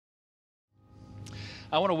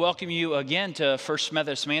I want to welcome you again to First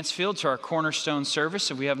Methodist Mansfield, to our Cornerstone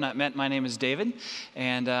service. If we have not met, my name is David,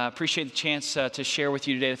 and appreciate the chance to share with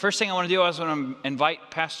you today. The first thing I want to do is I want to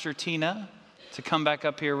invite Pastor Tina to come back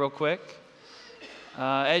up here real quick.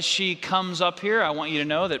 As she comes up here, I want you to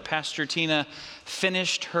know that Pastor Tina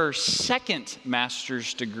finished her second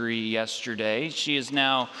master's degree yesterday. She is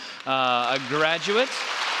now a graduate.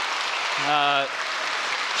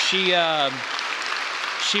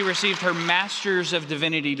 She received her Master's of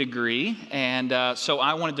Divinity degree, and so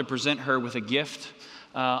I wanted to present her with a gift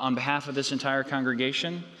on behalf of this entire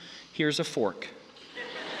congregation. Here's a fork.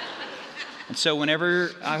 And so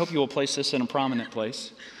whenever, I hope you will place this in a prominent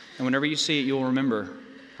place, and whenever you see it, you'll remember,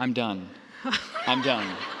 I'm done. I'm done.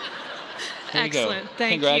 Here you go. Excellent.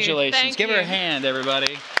 Thank you. Congratulations. Thank Give her you. a hand,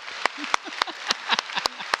 everybody.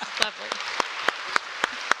 Lovely.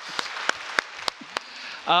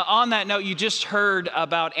 On that note, you just heard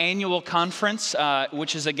about Annual Conference,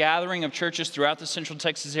 which is a gathering of churches throughout the Central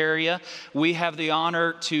Texas area. We have the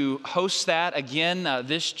honor to host that again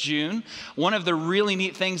this June. One of the really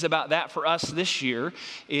neat things about that for us this year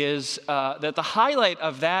is that the highlight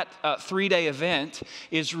of that three-day event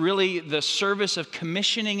is really the service of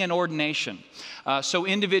commissioning and ordination. So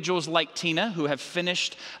individuals like Tina, who have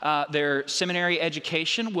finished their seminary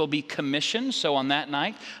education, will be commissioned. So on that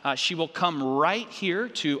night, she will come right here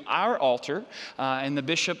to our altar, and the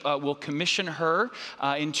bishop will commission her.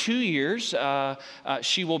 In 2 years,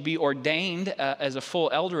 she will be ordained as a full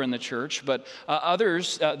elder in the church, but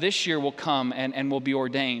others this year will come and will be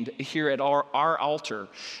ordained here at our altar.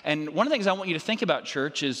 And one of the things I want you to think about,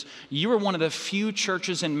 church, is you are one of the few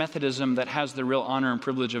churches in Methodism that has the real honor and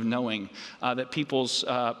privilege of knowing that people's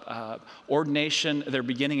ordination, their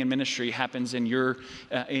beginning in ministry, happens in your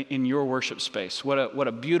worship space. What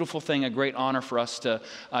a beautiful thing, a great honor for us to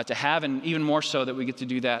have, and even more so that we get to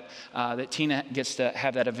do that. That Tina gets to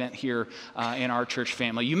have that event here in our church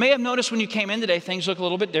family. You may have noticed when you came in today, things look a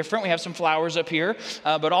little bit different. We have some flowers up here,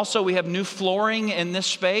 but also we have new flooring in this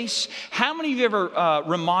space. How many of you ever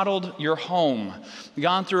remodeled your home?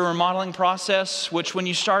 Gone through a remodeling process, which when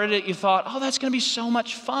you started it, you thought, oh, that's going to be so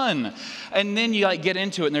much fun. And then you get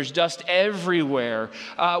into it and there's dust everywhere.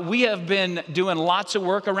 We have been doing lots of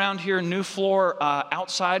work around here, new floor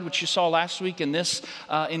outside, which you saw last week, and this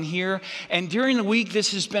in here. And during the week,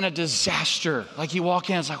 this has been a disaster. Like you walk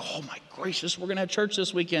in, it's like, oh my gracious, we're going to have church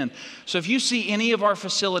this weekend. So if you see any of our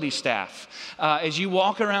facility staff, as you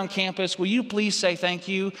walk around campus, will you please say thank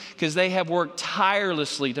you? Because they have worked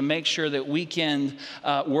tirelessly to make sure that weekend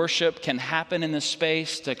worship can happen in this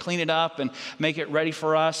space, to clean it up and make it ready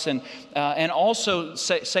for us. And also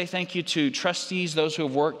say thank you to trustees, those who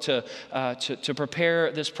have worked to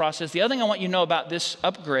prepare this process. The other thing I want you to know about this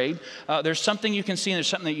upgrade, there's something you can see and there's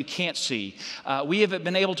something that you can't see. We have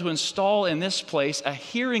been able to install in this place a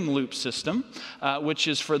hearing loop system, which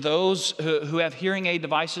is for those who have hearing aid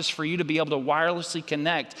devices, for you to be able to wirelessly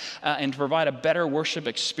connect and to provide a better worship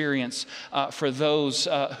experience for those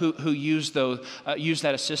who use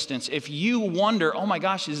that assistance. If you wonder, oh my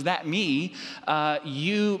gosh, is that me?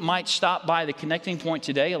 You might stop by the connecting point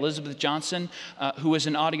today. Elizabeth Johnson, who is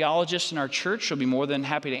an audiologist in our church, she'll be more than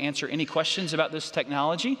happy to answer any questions about this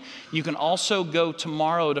technology. You can also go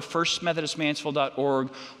tomorrow to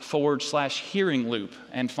firstmethodistmansfield.org/hearing loop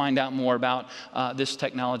and find out more about this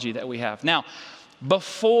technology that we have. Now,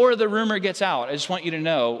 before the rumor gets out, I just want you to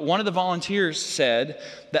know, one of the volunteers said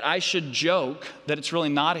that I should joke that it's really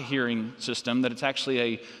not a hearing system, that it's actually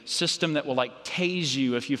a system that will tase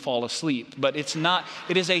you if you fall asleep. But it's not,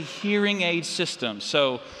 it is a hearing aid system.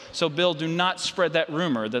 So Bill, do not spread that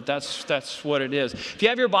rumor that that's what it is. If you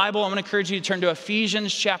have your Bible, I'm going to encourage you to turn to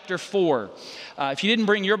Ephesians chapter 4. If you didn't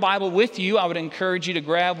bring your Bible with you, I would encourage you to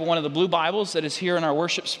grab one of the blue Bibles that is here in our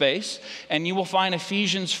worship space, and you will find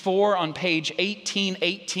Ephesians 4 on page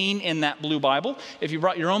 1818 in that blue Bible. If you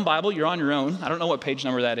brought your own Bible, you're on your own. I don't know what page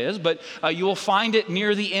number that is, but you will find it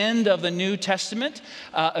near the end of the New Testament.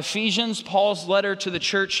 Ephesians, Paul's letter to the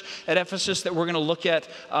church at Ephesus that we're going to look at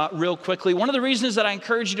real quickly. One of the reasons that I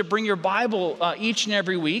encourage you to bring your Bible each and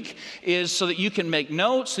every week is so that you can make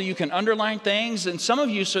notes, so you can underline things. And some of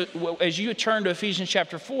you, as you turn to Ephesians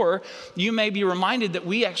chapter 4, you may be reminded that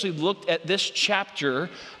we actually looked at this chapter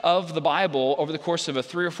of the Bible over the course of a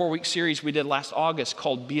 3 or 4 week series we did last August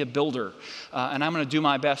called Be a Builder. And I'm going to do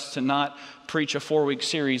my best to not preach a 4-week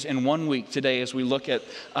series in 1 week today as we look at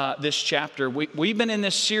this chapter. We've been in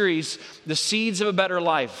this series, The Seeds of a Better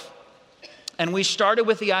Life. And we started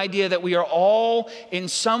with the idea that we are all in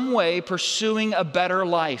some way pursuing a better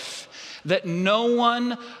life. that no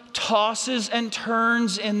one tosses and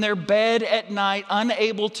turns in their bed at night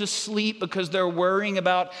unable to sleep because they're worrying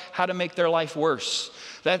about how to make their life worse.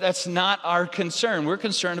 That's not our concern. We're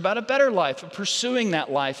concerned about a better life, of pursuing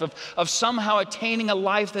that life, of somehow attaining a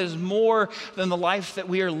life that is more than the life that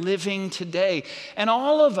we are living today. And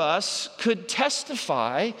all of us could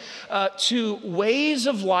testify to ways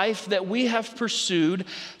of life that we have pursued,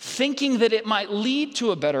 thinking that it might lead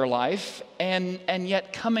to a better life, and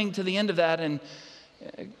yet coming to the end of that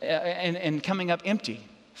and coming up empty.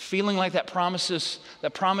 Feeling like that promise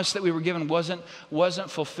that we were given wasn't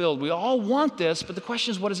fulfilled. We all want this, but the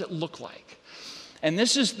question is, what does it look like? And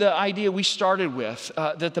this is the idea we started with,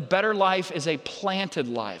 that the better life is a planted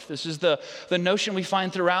life. This is the notion we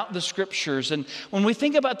find throughout the scriptures. And when we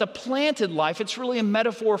think about the planted life, it's really a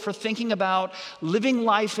metaphor for thinking about living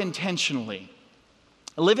life intentionally.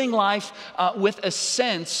 Living life with a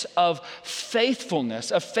sense of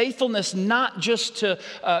faithfulness not just to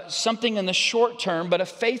something in the short term, but a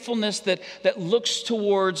faithfulness that looks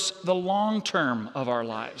towards the long term of our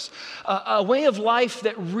lives. A way of life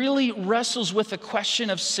that really wrestles with the question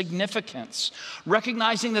of significance,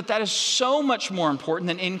 recognizing that is so much more important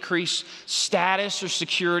than increased status or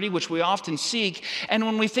security, which we often seek. And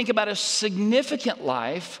when we think about a significant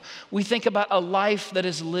life, we think about a life that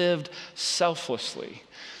is lived selflessly.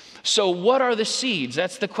 So what are the seeds?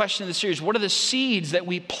 That's the question of the series. What are the seeds that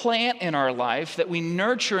we plant in our life, that we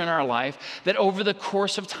nurture in our life, that over the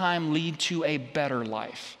course of time lead to a better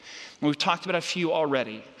life? And we've talked about a few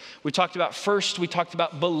already. We talked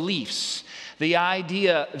about beliefs. The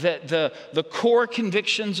idea that the core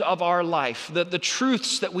convictions of our life, the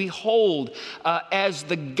truths that we hold as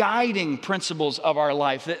the guiding principles of our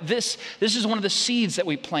life, that this is one of the seeds that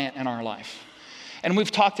we plant in our life. And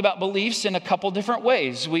we've talked about beliefs in a couple different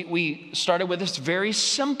ways. We started with this very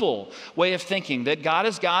simple way of thinking, that God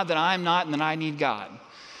is God, that I am not, and that I need God.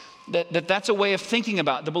 That's a way of thinking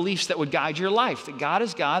about the beliefs that would guide your life, that God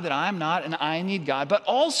is God, that I am not, and I need God. But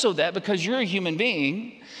also that because you're a human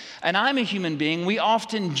being, and I'm a human being, we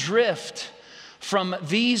often drift from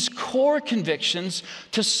these core convictions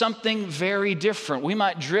to something very different. We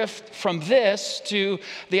might drift from this to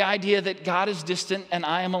the idea that God is distant and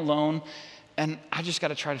I am alone, and I just got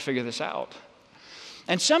to try to figure this out.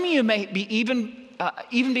 And some of you may be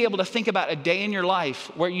even be able to think about a day in your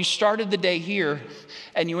life where you started the day here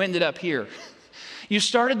and you ended up here. You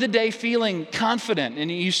started the day feeling confident, and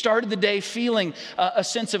you started the day feeling a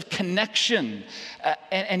sense of connection.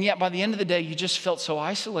 And yet by the end of the day, you just felt so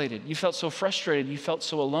isolated. You felt so frustrated. You felt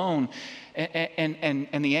so alone.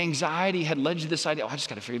 And the anxiety had led you to this idea, I just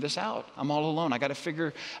got to figure this out. I'm all alone. I got to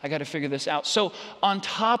figure this out. So on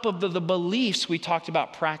top of the beliefs, we talked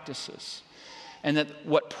about practices. And that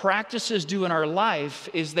what practices do in our life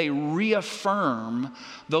is they reaffirm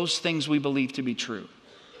those things we believe to be true.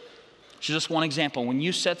 So just one example, when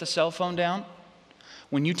you set the cell phone down,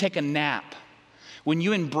 when you take a nap, when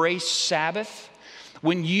you embrace Sabbath,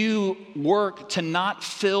 when you work to not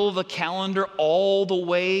fill the calendar all the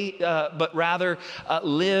way, but rather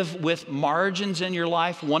live with margins in your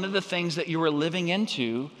life, one of the things that you are living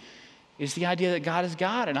into is the idea that God is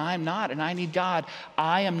God and I am not, and I need God.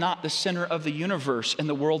 I am not the center of the universe and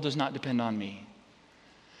the world does not depend on me.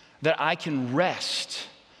 That I can rest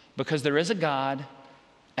because there is a God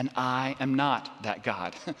and I am not that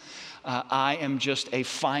God. I am just a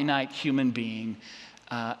finite human being,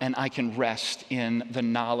 and I can rest in the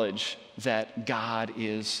knowledge that God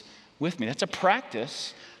is with me. That's a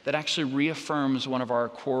practice that actually reaffirms one of our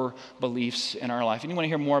core beliefs in our life. And you want to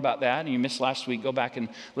hear more about that, and you missed last week, go back and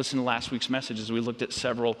listen to last week's message as we looked at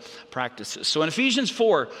several practices. So in Ephesians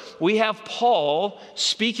 4, we have Paul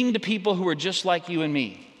speaking to people who are just like you and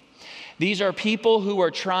me. These are people who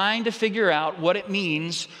are trying to figure out what it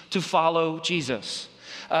means to follow Jesus.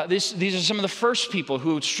 These are some of the first people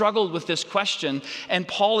who struggled with this question, and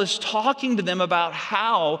Paul is talking to them about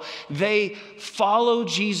how they follow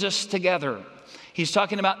Jesus together. He's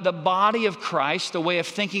talking about the body of Christ, the way of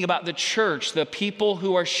thinking about the church, the people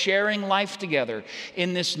who are sharing life together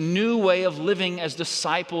in this new way of living as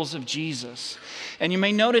disciples of Jesus. And you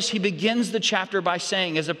may notice he begins the chapter by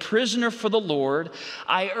saying, as a prisoner for the Lord,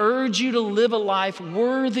 I urge you to live a life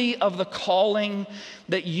worthy of the calling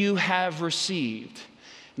that you have received.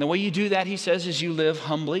 And the way you do that, he says, is you live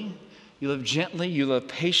humbly. You live gently, you live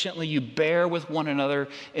patiently, you bear with one another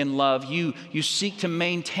in love. You seek to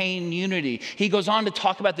maintain unity. He goes on to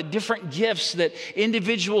talk about the different gifts that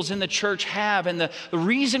individuals in the church have. And the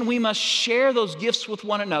reason we must share those gifts with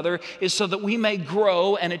one another is so that we may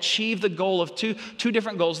grow and achieve the goal of two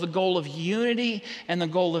different goals, the goal of unity and the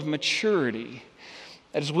goal of maturity.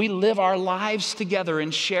 That as we live our lives together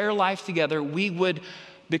and share life together, we would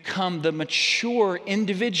become the mature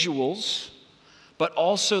individuals, but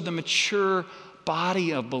also the mature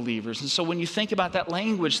body of believers. And so when you think about that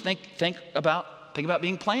language, think about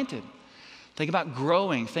being planted. Think about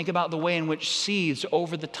growing. Think about the way in which seeds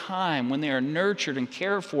over the time, when they are nurtured and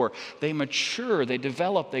cared for, they mature, they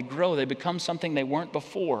develop, they grow, they become something they weren't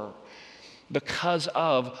before because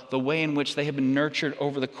of the way in which they have been nurtured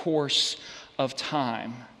over the course of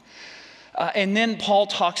time. And then Paul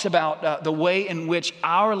talks about the way in which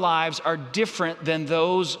our lives are different than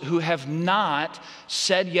those who have not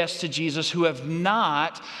said yes to Jesus, who have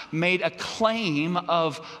not made a claim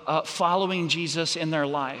of following Jesus in their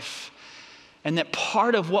life. And that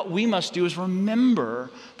part of what we must do is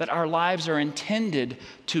remember that our lives are intended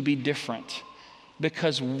to be different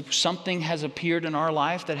because something has appeared in our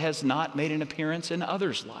life that has not made an appearance in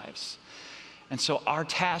others' lives. And so our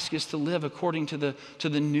task is to live according to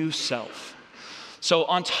the new self. So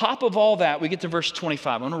on top of all that, we get to verse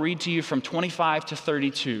 25. I want to read to you from 25 to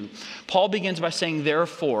 32. Paul begins by saying,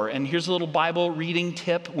 therefore, and here's a little Bible reading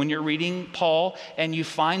tip. When you're reading Paul and you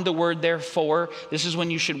find the word therefore, this is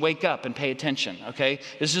when you should wake up and pay attention, okay?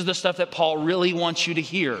 This is the stuff that Paul really wants you to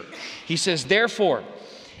hear. He says, therefore,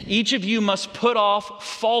 each of you must put off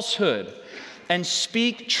falsehood and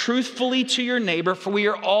speak truthfully to your neighbor, for we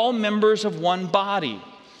are all members of one body.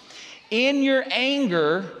 In your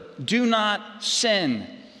anger, do not sin.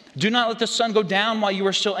 Do not let the sun go down while you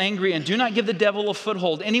are still angry, and do not give the devil a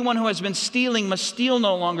foothold. Anyone who has been stealing must steal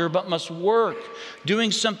no longer, but must work,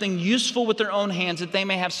 doing something useful with their own hands, that they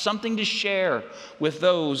may have something to share with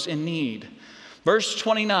those in need. Verse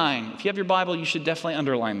 29, if you have your Bible, you should definitely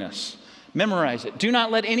underline this. Memorize it. Do not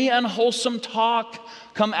let any unwholesome talk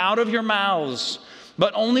come out of your mouths,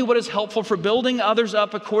 but only what is helpful for building others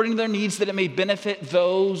up according to their needs, that it may benefit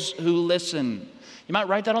those who listen. You might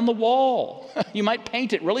write that on the wall. You might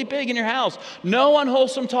paint it really big in your house. No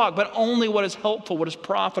unwholesome talk, but only what is helpful, what is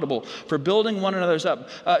profitable for building one another's up.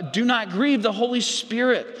 Do not grieve the Holy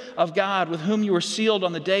Spirit of God, with whom you were sealed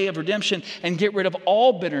on the day of redemption, and get rid of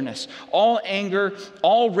all bitterness, all anger,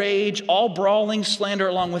 all rage, all brawling, slander,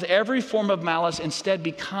 along with every form of malice. Instead,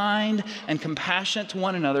 be kind and compassionate to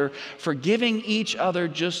one another, forgiving each other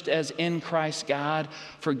just as in Christ God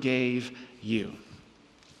forgave you.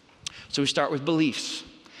 So we start with beliefs.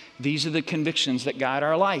 These are the convictions that guide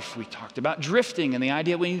our life. We talked about drifting and the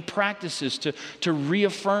idea we need practices to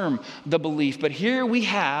reaffirm the belief. But here we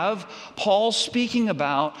have Paul speaking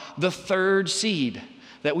about the third seed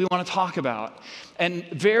that we want to talk about. And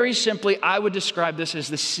very simply, I would describe this as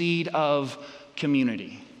the seed of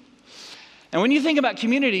community. And when you think about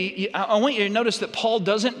community, I want you to notice that Paul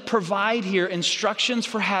doesn't provide here instructions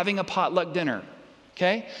for having a potluck dinner.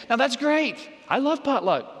 Okay? Now that's great. I love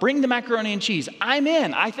potluck. Bring the macaroni and cheese. I'm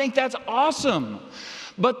in. I think that's awesome.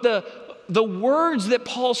 But the words that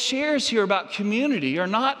Paul shares here about community are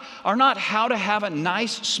not how to have a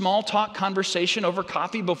nice small talk conversation over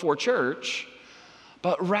coffee before church,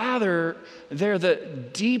 but rather they're the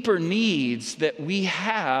deeper needs that we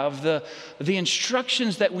have, the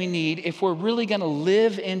instructions that we need if we're really going to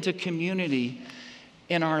live into community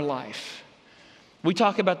in our life. We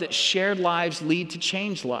talk about that shared lives lead to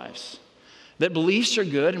changed lives. That beliefs are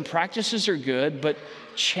good and practices are good, but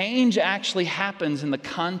change actually happens in the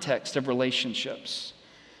context of relationships,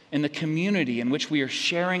 in the community in which we are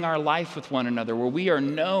sharing our life with one another, where we are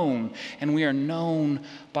known and we are known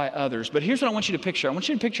by others. But here's what I want you to picture. I want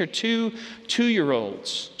you to picture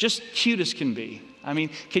two-year-olds, just cute as can be. I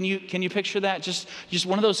mean, can you picture that? Just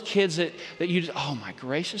one of those kids that you just, oh my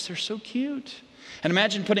gracious, they're so cute. And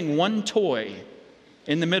imagine putting one toy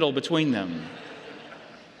in the middle between them.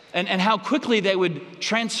 And how quickly they would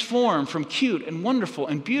transform from cute and wonderful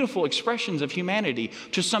and beautiful expressions of humanity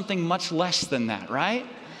to something much less than that, right?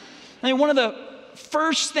 I mean, one of the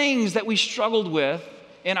first things that we struggled with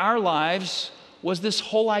in our lives was this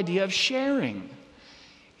whole idea of sharing.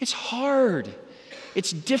 It's hard.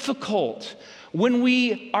 It's difficult. When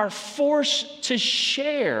we are forced to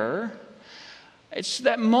share, it's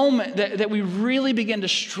that moment that we really begin to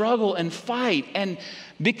struggle and fight. And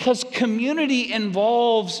because community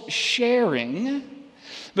involves sharing,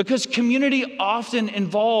 because community often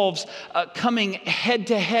involves coming head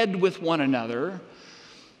to head with one another,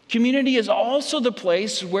 community is also the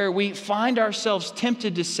place where we find ourselves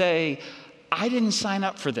tempted to say, I didn't sign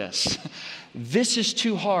up for this. This is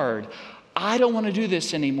too hard. I don't want to do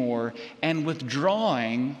this anymore, and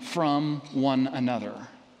withdrawing from one another.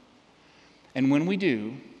 And when we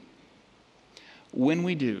do,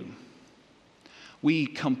 we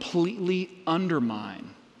completely undermine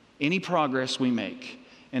any progress we make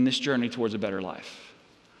in this journey towards a better life.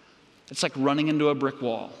 It's like running into a brick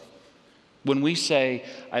wall. When we say,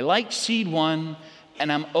 I like seed 1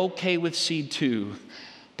 and I'm okay with seed 2,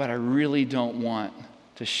 but I really don't want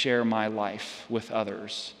to share my life with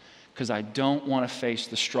others because I don't want to face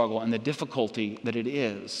the struggle and the difficulty that it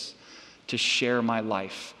is to share my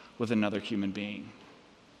life with another human being.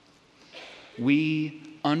 We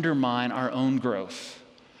undermine our own growth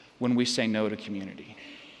when we say no to community.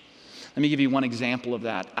 Let me give you one example of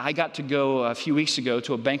that. I got to go a few weeks ago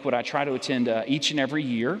to a banquet I try to attend each and every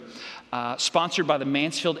year, sponsored by the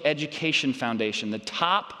Mansfield Education Foundation, the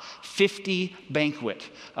top 50 banquet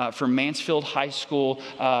for Mansfield High School's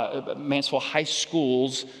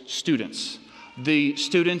students. The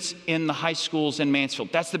students in the high schools in Mansfield.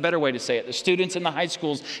 That's the better way to say it. The students in the high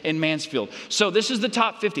schools in Mansfield. So this is the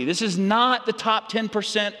top 50. This is not the top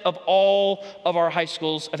 10% of all of our high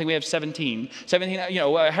schools. I think we have 17,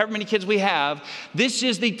 however many kids we have. This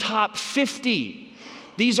is the top 50.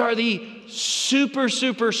 These are the super,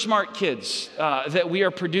 super smart kids that we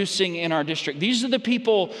are producing in our district. These are the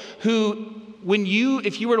people who,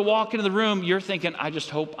 if you were to walk into the room, you're thinking, I just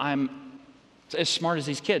hope I'm as smart as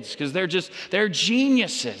these kids, because they're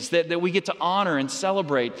geniuses that we get to honor and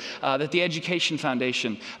celebrate, that the Education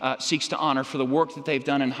Foundation seeks to honor for the work that they've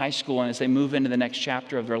done in high school and as they move into the next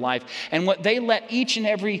chapter of their life. And what they let each and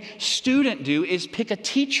every student do is pick a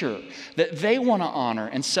teacher that they want to honor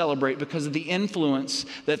and celebrate because of the influence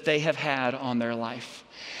that they have had on their life.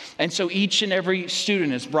 And so each and every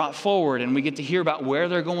student is brought forward, and we get to hear about where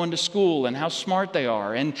they're going to school and how smart they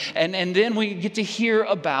are. And then we get to hear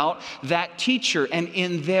about that teacher. And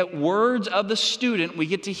in the words of the student, we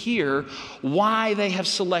get to hear why they have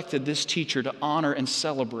selected this teacher to honor and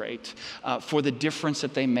celebrate for the difference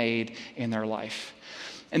that they made in their life.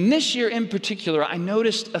 And this year in particular, I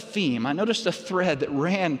noticed a theme. I noticed a thread that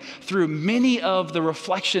ran through many of the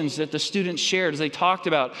reflections that the students shared as they talked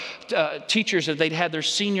about teachers that they'd had their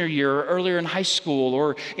senior year or earlier in high school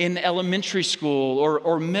or in elementary school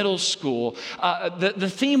or middle school. The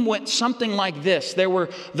theme went something like this. There were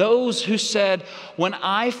those who said, when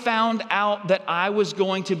I found out that I was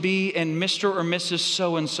going to be in Mr. or Mrs.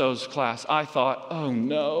 So-and-so's class, I thought, oh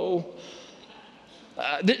no.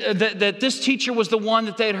 That this teacher was the one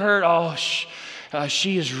that they'd heard,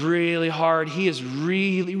 she is really hard. He is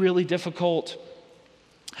really, really difficult.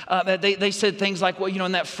 They said things like,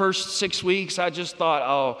 in that first 6 weeks, I just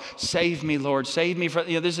thought, save me, Lord, save me.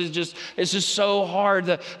 This is so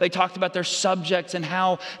hard. They talked about their subjects and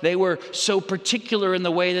how they were so particular in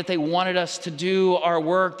the way that they wanted us to do our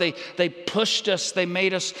work. They pushed us. They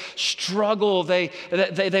made us struggle. They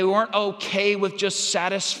weren't okay with just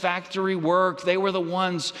satisfactory work. They were the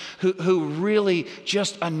ones who really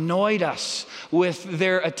just annoyed us with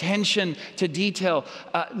their attention to detail.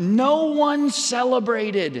 No one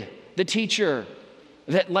celebrated the teacher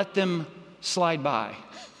that let them slide by.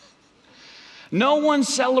 No one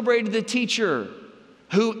celebrated the teacher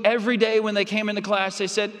who every day when they came into class, they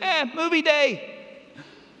said, movie day.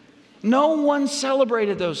 No one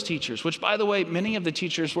celebrated those teachers, which, by the way, many of the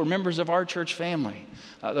teachers were members of our church family.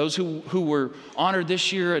 Those who were honored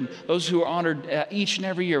this year and those who are honored each and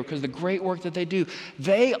every year because of the great work that they do.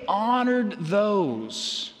 They honored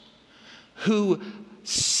those who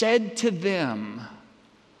said to them,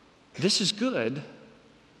 this is good,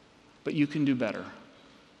 but you can do better.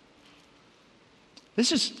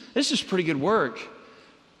 This is pretty good work,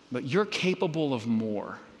 but you're capable of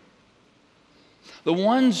more. The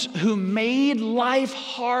ones who made life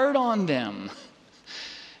hard on them,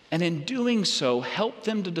 and in doing so, helped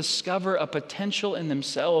them to discover a potential in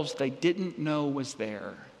themselves they didn't know was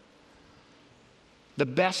there. The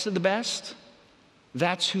best of the best,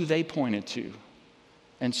 that's who they pointed to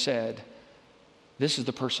and said, this is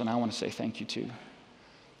the person I want to say thank you to.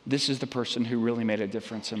 This is the person who really made a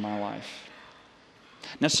difference in my life.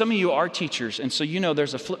 Now, some of you are teachers, and so you know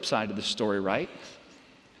there's a flip side to this story, right?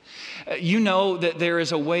 You know that there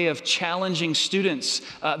is a way of challenging students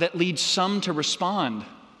that leads some to respond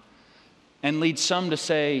and leads some to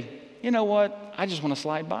say, you know what, I just want to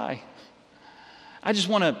slide by. I just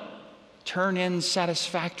want to turn in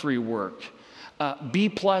satisfactory work.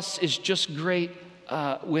 B+ is just great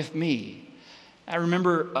with me. I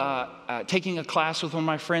remember taking a class with one of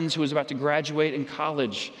my friends who was about to graduate in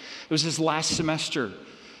college. It was his last semester.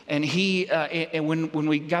 And when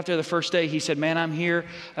we got there the first day, he said, man, I'm here.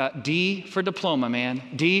 D for diploma, man.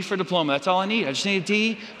 D for diploma. That's all I need. I just need a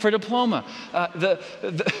D for diploma.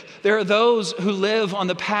 There are those who live on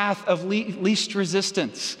the path of least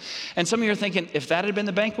resistance. And some of you are thinking, if that had been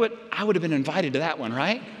the banquet, I would have been invited to that one,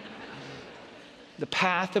 right? The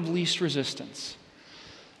path of least resistance.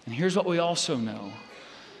 And here's what we also know.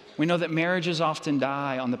 We know that marriages often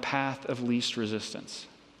die on the path of least resistance,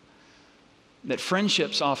 that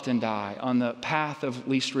friendships often die on the path of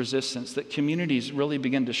least resistance, that communities really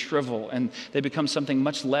begin to shrivel and they become something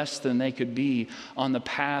much less than they could be on the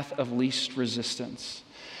path of least resistance.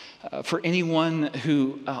 For anyone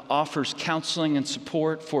who offers counseling and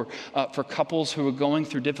support for couples who are going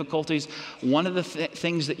through difficulties, one of the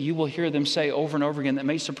things that you will hear them say over and over again that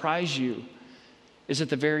may surprise you is at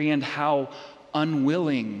the very end how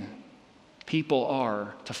unwilling people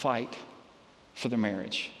are to fight for their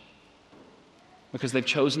marriage, because they've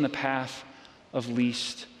chosen the path of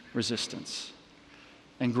least resistance.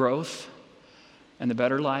 And growth and the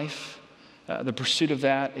better life, the pursuit of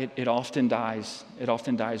that, it often dies. It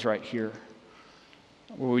often dies right here,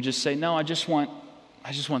 where we just say, no, I just want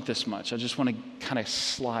this much. I just want to kind of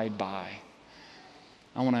slide by.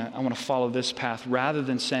 I want to follow this path, rather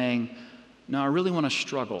than saying, no, I really want to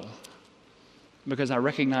struggle, because I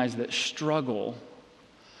recognize that struggle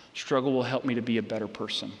will help me to be a better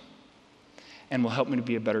person and will help me to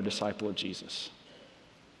be a better disciple of Jesus.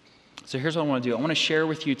 So here's what I want to do. I want to share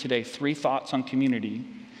with you today 3 thoughts on community.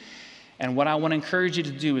 And what I want to encourage you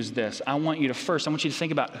to do is this. I want you to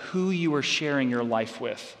think about who you are sharing your life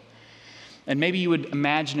with. And maybe you would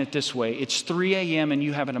imagine it this way. It's 3 a.m. and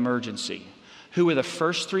you have an emergency. Who are the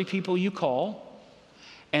first 3 people you call?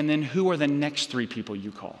 And then who are the next 3 people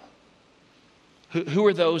you call? Who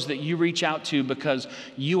are those that you reach out to because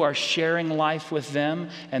you are sharing life with them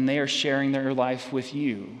and they are sharing their life with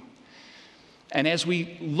you? And as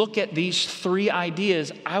we look at these 3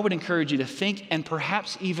 ideas, I would encourage you to think and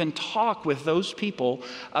perhaps even talk with those people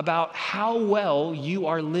about how well you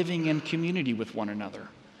are living in community with one another,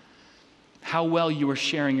 how well you are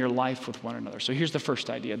sharing your life with one another. So here's the first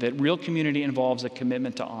idea, that real community involves a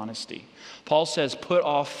commitment to honesty. Paul says, put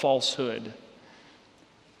off falsehood.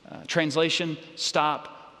 Translation,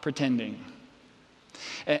 stop pretending.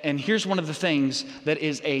 And here's one of the things that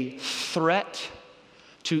is a threat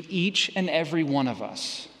to each and every one of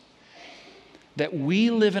us, that we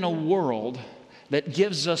live in a world that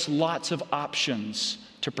gives us lots of options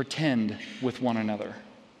to pretend with one another.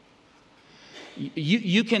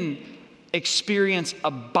 You can experience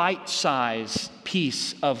a bite-sized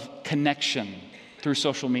piece of connection through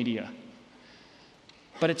social media,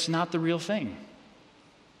 but it's not the real thing.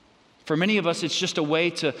 For many of us, it's just a way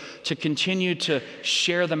to continue to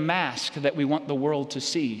share the mask that we want the world to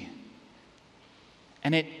see.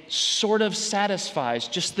 And it sort of satisfies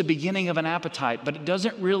just the beginning of an appetite, but it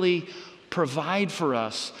doesn't really provide for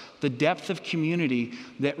us the depth of community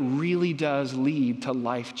that really does lead to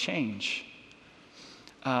life change.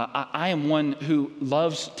 I am one who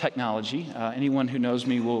loves technology. Anyone who knows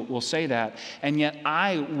me will say that. And yet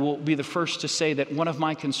I will be the first to say that one of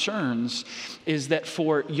my concerns is that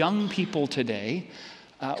for young people today,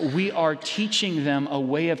 we are teaching them a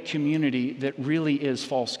way of community that really is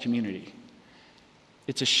false community.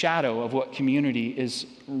 It's a shadow of what community is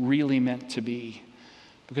really meant to be.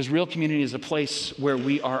 Because real community is a place where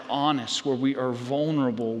we are honest, where we are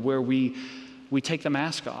vulnerable, where we take the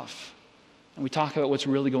mask off. And we talk about what's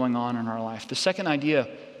really going on in our life. The second idea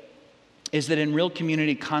is that in real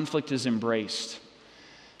community, conflict is embraced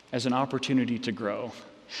as an opportunity to grow.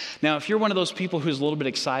 Now, if you're one of those people who's a little bit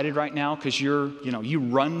excited right now because you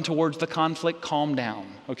run towards the conflict, calm down,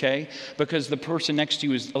 okay? Because the person next to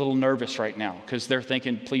you is a little nervous right now because they're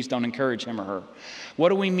thinking, please don't encourage him or her. What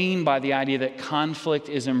do we mean by the idea that conflict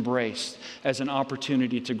is embraced as an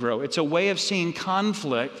opportunity to grow? It's a way of seeing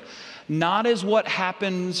conflict not as what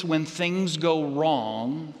happens when things go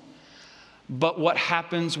wrong, but what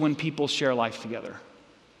happens when people share life together.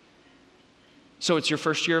 So it's your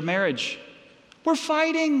first year of marriage. We're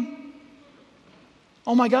fighting.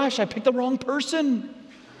 Oh my gosh, I picked the wrong person.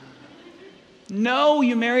 No,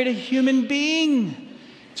 you married a human being.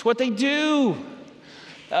 It's what they do.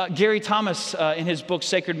 Gary Thomas, in his book,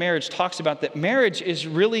 Sacred Marriage, talks about that marriage is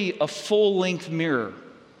really a full-length mirror.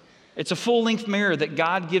 It's a full-length mirror that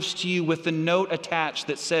God gives to you with the note attached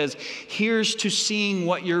that says, here's to seeing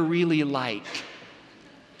what you're really like.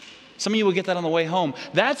 Some of you will get that on the way home.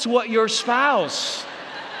 That's what your spouse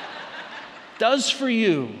does for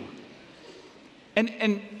you. And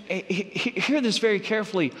hear this very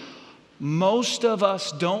carefully. Most of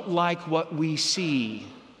us don't like what we see.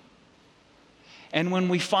 And when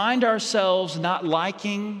we find ourselves not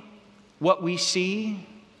liking what we see,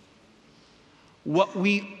 what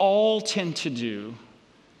we all tend to do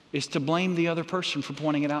is to blame the other person for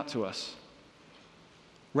pointing it out to us,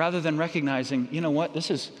 rather than recognizing, you know what, this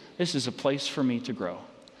is a place for me to grow.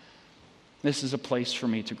 This is a place for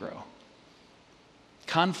me to grow.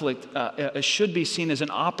 Conflict should be seen as an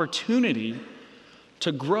opportunity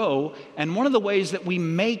to grow. And one of the ways that we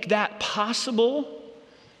make that possible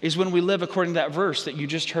is when we live according to that verse that you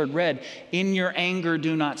just heard read, in your anger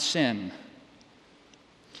do not sin.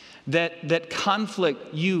 That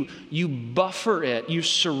conflict, you buffer it, you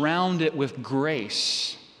surround it with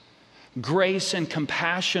grace. Grace and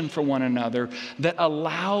compassion for one another that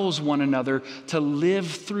allows one another to live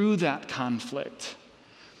through that conflict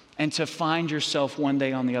and to find yourself one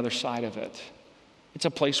day on the other side of it. It's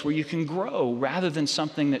a place where you can grow rather than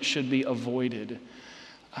something that should be avoided,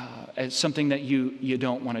 as something that you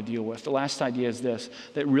don't want to deal with. The last idea is this,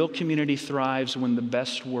 that real community thrives when the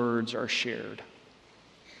best words are shared.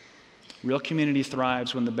 Real community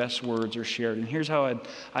thrives when the best words are shared. And here's how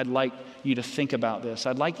I'd like you to think about this.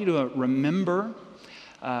 I'd like you to remember,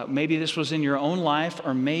 maybe this was in your own life,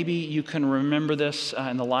 or maybe you can remember this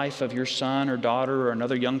in the life of your son or daughter or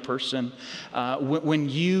another young person. When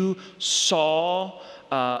you saw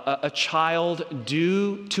a child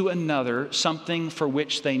do to another something for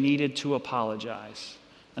which they needed to apologize.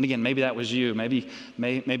 And again, maybe that was you.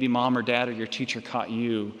 Maybe mom or dad or your teacher caught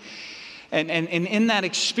you. And in that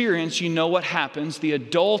experience, you know what happens. The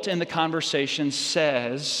adult in the conversation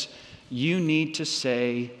says, you need to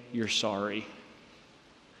say you're sorry.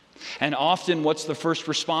 And often, what's the first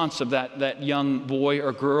response of that young boy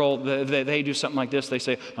or girl? They do something like this. They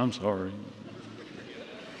say, I'm sorry.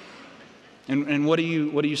 And what do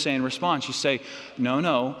you say in response? You say,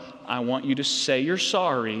 no, I want you to say you're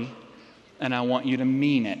sorry, and I want you to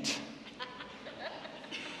mean it.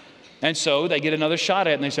 And so they get another shot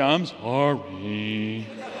at it and they say, I'm sorry.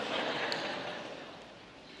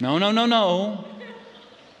 No.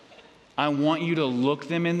 I want you to look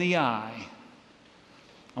them in the eye.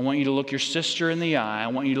 I want you to look your sister in the eye. I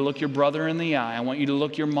want you to look your brother in the eye. I want you to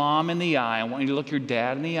look your mom in the eye. I want you to look your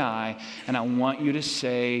dad in the eye. And I want you to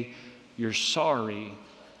say, you're sorry.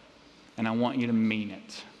 And I want you to mean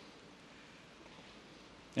it.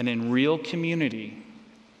 And in real community,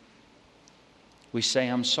 we say,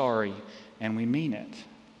 I'm sorry, and we mean it.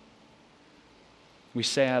 We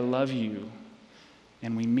say, I love you,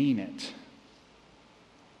 and we mean it.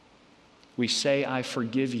 We say, I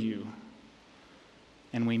forgive you,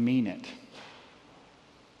 and we mean it.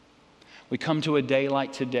 We come to a day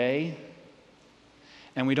like today,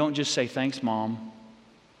 and we don't just say, thanks, Mom.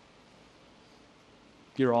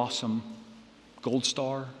 You're awesome. Gold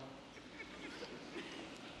star.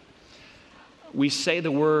 We say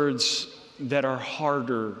the words that are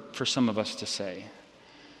harder for some of us to say.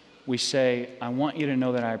 We say, I want you to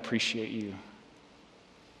know that I appreciate you.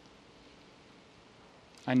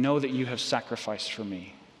 I know that you have sacrificed for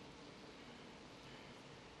me.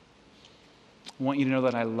 I want you to know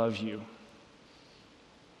that I love you.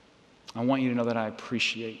 I want you to know that I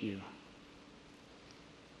appreciate you.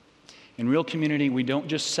 In real community, we don't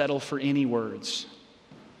just settle for any words.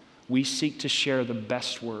 We seek to share the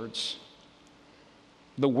best words.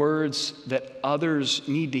 The words that others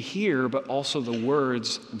need to hear, but also the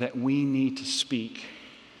words that we need to speak.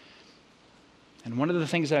 And one of the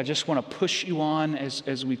things that I just want to push you on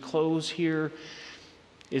as we close here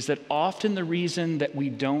is that often the reason that we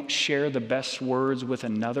don't share the best words with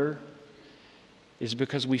another is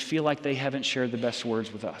because we feel like they haven't shared the best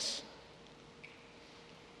words with us.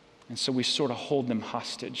 And so we sort of hold them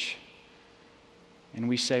hostage. And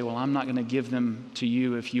we say, well, I'm not going to give them to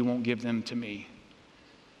you if you won't give them to me.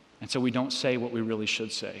 And so we don't say what we really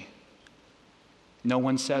should say. No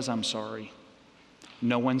one says, I'm sorry.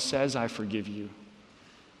 No one says, I forgive you.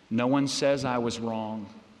 No one says, I was wrong.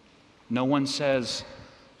 No one says,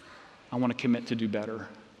 I want to commit to do better.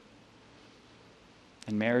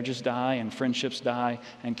 And marriages die, and friendships die,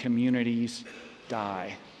 and communities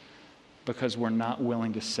die because we're not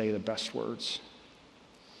willing to say the best words.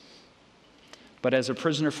 But as a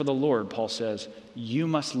prisoner for the Lord, Paul says, you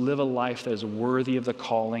must live a life that is worthy of the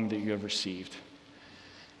calling that you have received.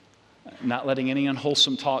 Not letting any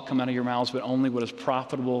unwholesome talk come out of your mouths, but only what is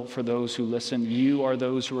profitable for those who listen. You are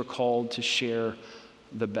those who are called to share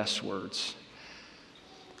the best words.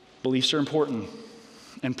 Beliefs are important,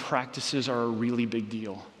 and practices are a really big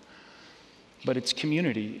deal. But it's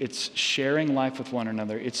community. It's sharing life with one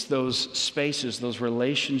another. It's those spaces, those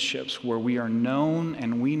relationships where we are known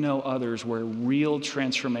and we know others, where real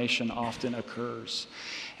transformation often occurs.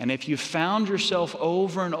 And if you found yourself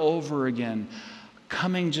over and over again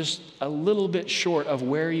coming just a little bit short of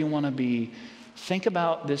where you want to be, think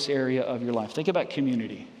about this area of your life. Think about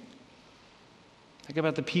community. Think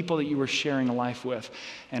about the people that you were sharing a life with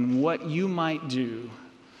and what you might do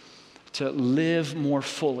to live more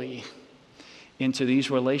fully into these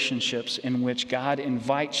relationships in which God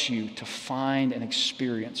invites you to find and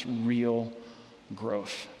experience real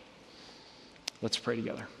growth. Let's pray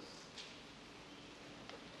together.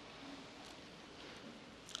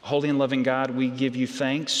 Holy and loving God, we give you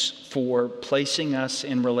thanks for placing us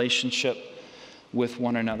in relationship with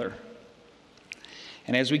one another.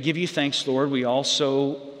 And as we give you thanks, Lord, we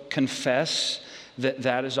also confess that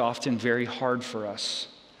that is often very hard for us.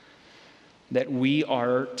 That we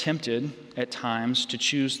are tempted at times to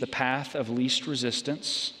choose the path of least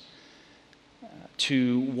resistance,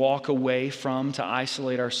 to walk away from, to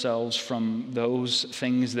isolate ourselves from those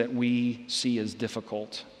things that we see as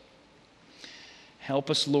difficult.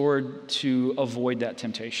 Help us, Lord, to avoid that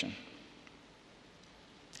temptation.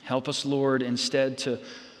 Help us, Lord, instead to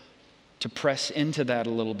press into that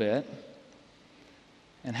a little bit.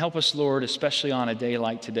 And help us, Lord, especially on a day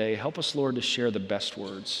like today, help us, Lord, to share the best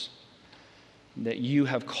words that you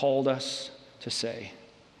have called us to say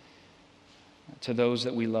to those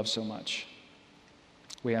that we love so much.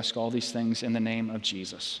 We ask all these things in the name of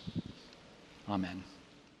Jesus. Amen.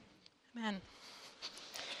 Amen.